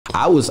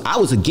I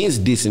was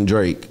against dissing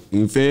Drake.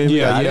 You feel me?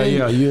 Yeah,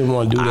 yeah. You didn't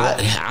want to do that.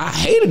 I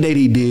hated that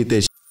he did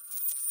that shit.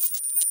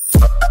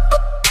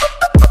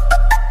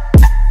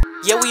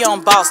 Yeah, we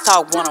on Boss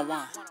Talk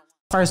 101.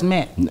 First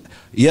met.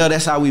 Yeah,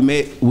 that's how we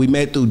met. We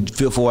met through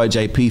Fifth Ward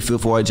JP.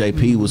 Fifth Ward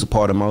JP was a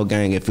part of Mo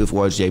Gang, and Fifth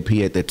Ward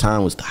JP at that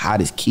time was the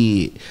hottest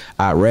kid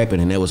out rapping,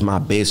 and that was my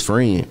best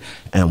friend.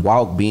 And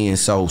Walk being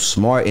so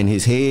smart in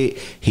his head,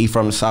 he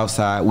from the south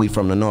side, we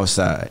from the north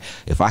side.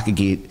 If I could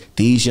get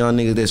these young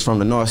niggas that's from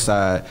the north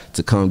side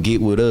to come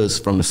get with us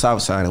from the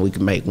south side, and we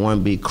could make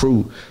one big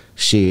crew,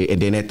 shit.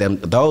 And then at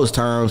those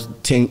times,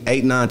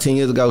 8, 9, 10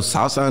 years ago,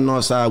 south side and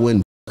north side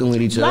wasn't with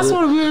each other. That's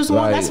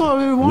what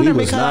we were wondering,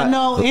 because I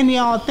know in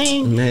y'all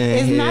thing,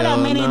 it's not that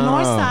many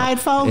North Side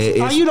folks.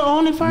 Are you the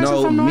only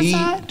person from North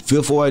Side?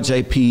 Fifth Ward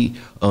JP,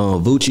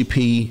 Vucci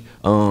P,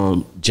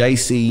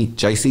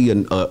 JC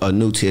a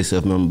new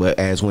TSF member, but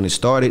as when it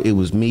started, it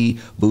was me,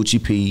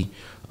 Vucci P.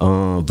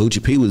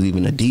 Vucci P was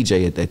even a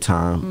DJ at that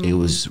time. It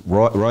was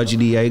Roger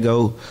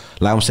Diego.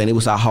 Like I'm saying, it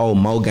was our whole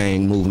Mo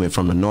Gang movement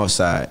from the North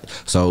Side.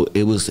 So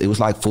it was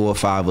like 4 or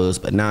 5 of us,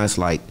 but now it's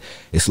like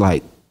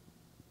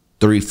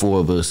 3, 4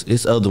 of us.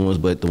 It's other ones,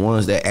 but the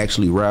ones that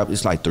actually rap,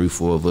 it's like 3,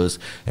 4 of us,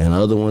 and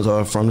the other ones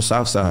are from the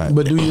south side.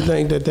 But do you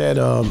think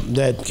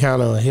that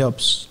kind of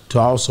helps to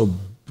also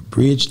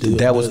bridge the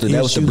that was the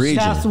bridging.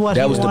 That's what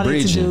that he was the wanted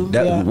bridging. to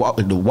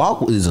do. The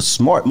Walk is a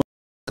smart.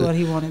 What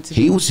he wanted to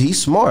do.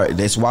 He's smart.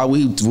 That's why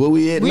where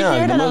we at now. We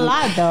heard it a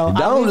lot though.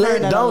 Don't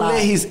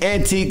let his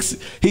antics.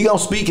 He gonna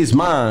speak his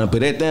mind,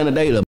 but at the end of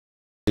the day, the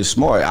is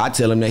smart. I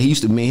tell him that me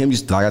and him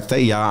used to, like I tell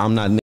y'all, I'm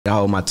not. I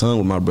hold my tongue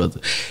with my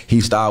brother. He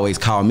used to always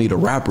call me the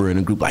rapper in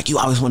the group. Like, you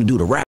always want to do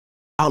the rap.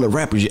 All the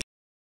rappers.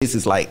 This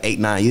is like 8,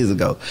 9 years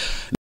ago.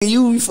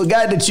 You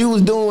forgot that you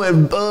was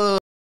doing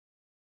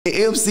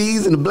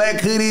MCs and the black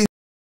hoodies.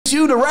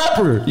 You the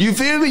rapper. You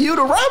feel me? You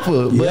the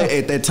rapper. Yeah. But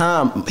at that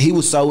time, he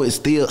was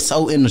still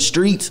so in the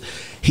streets.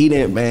 He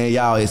didn't, man,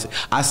 y'all.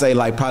 I say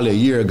like probably a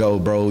year ago,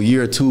 bro,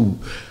 year or two,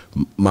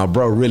 my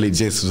bro really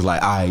just was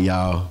like, all right,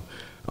 y'all,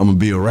 I'm going to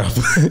be a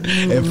rapper.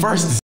 At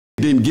first,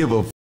 he didn't give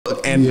a fuck.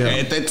 And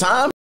at that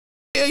time,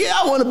 yeah,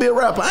 I want to be a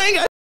rapper. I ain't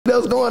got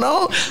else going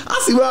on.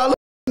 I see what all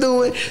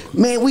doing.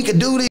 Man, we could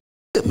do this.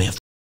 Man,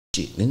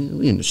 shit, man,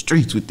 we in the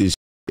streets with this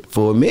shit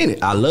for a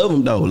minute. I love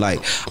him though. Like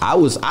I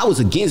was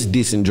against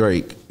dissing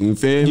Drake. You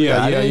feel me?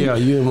 Yeah.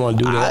 You didn't want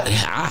to do that.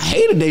 I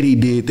hated that he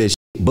did that shit.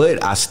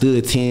 But I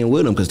stood 10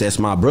 with him because that's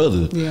my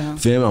brother. Yeah.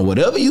 Feel me?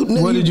 Whatever you.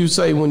 What did you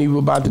say when you were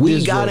about to?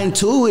 We got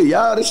into it,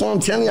 y'all. That's what I'm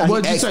telling y'all.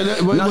 What did you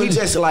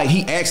say?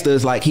 He asked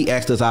us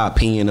our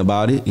opinion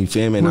about it. You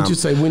feel me? What you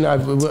say? I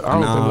don't think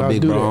I'll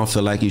big do bro, that. I don't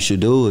feel like you should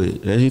do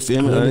it. You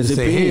feel me? I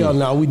say, hell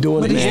no, we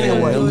doing it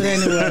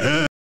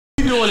anyway.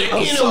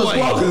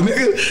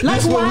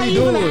 Like, why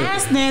you even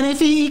ask then if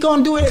he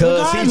gonna do it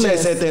regardless? Because he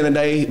just at the end of the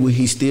day,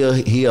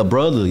 he a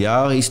brother,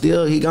 y'all. At the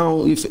end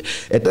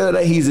of the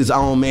day, he's his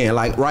own man.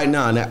 Like right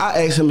now,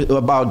 I asked him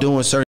about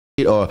doing certain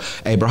shit, or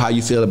hey bro, how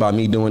you feel about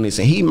me doing this?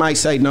 And he might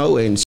say no,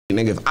 and shit,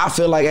 nigga, if I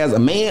feel like as a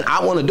man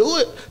I wanna do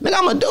it, nigga,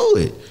 I'ma do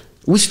it.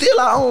 We still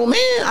our own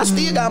man. I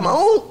still got my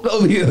own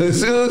over here. You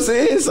see what I'm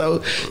saying? So,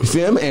 you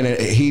feel me? And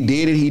he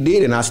did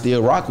it, and I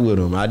still rock with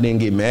him. I didn't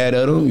get mad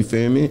at him, you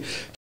feel me?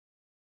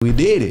 We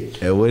did it.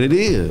 That's what it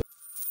is.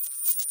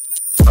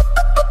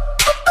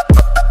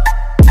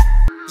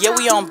 Yeah,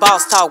 we on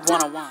Boss Talk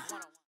 101.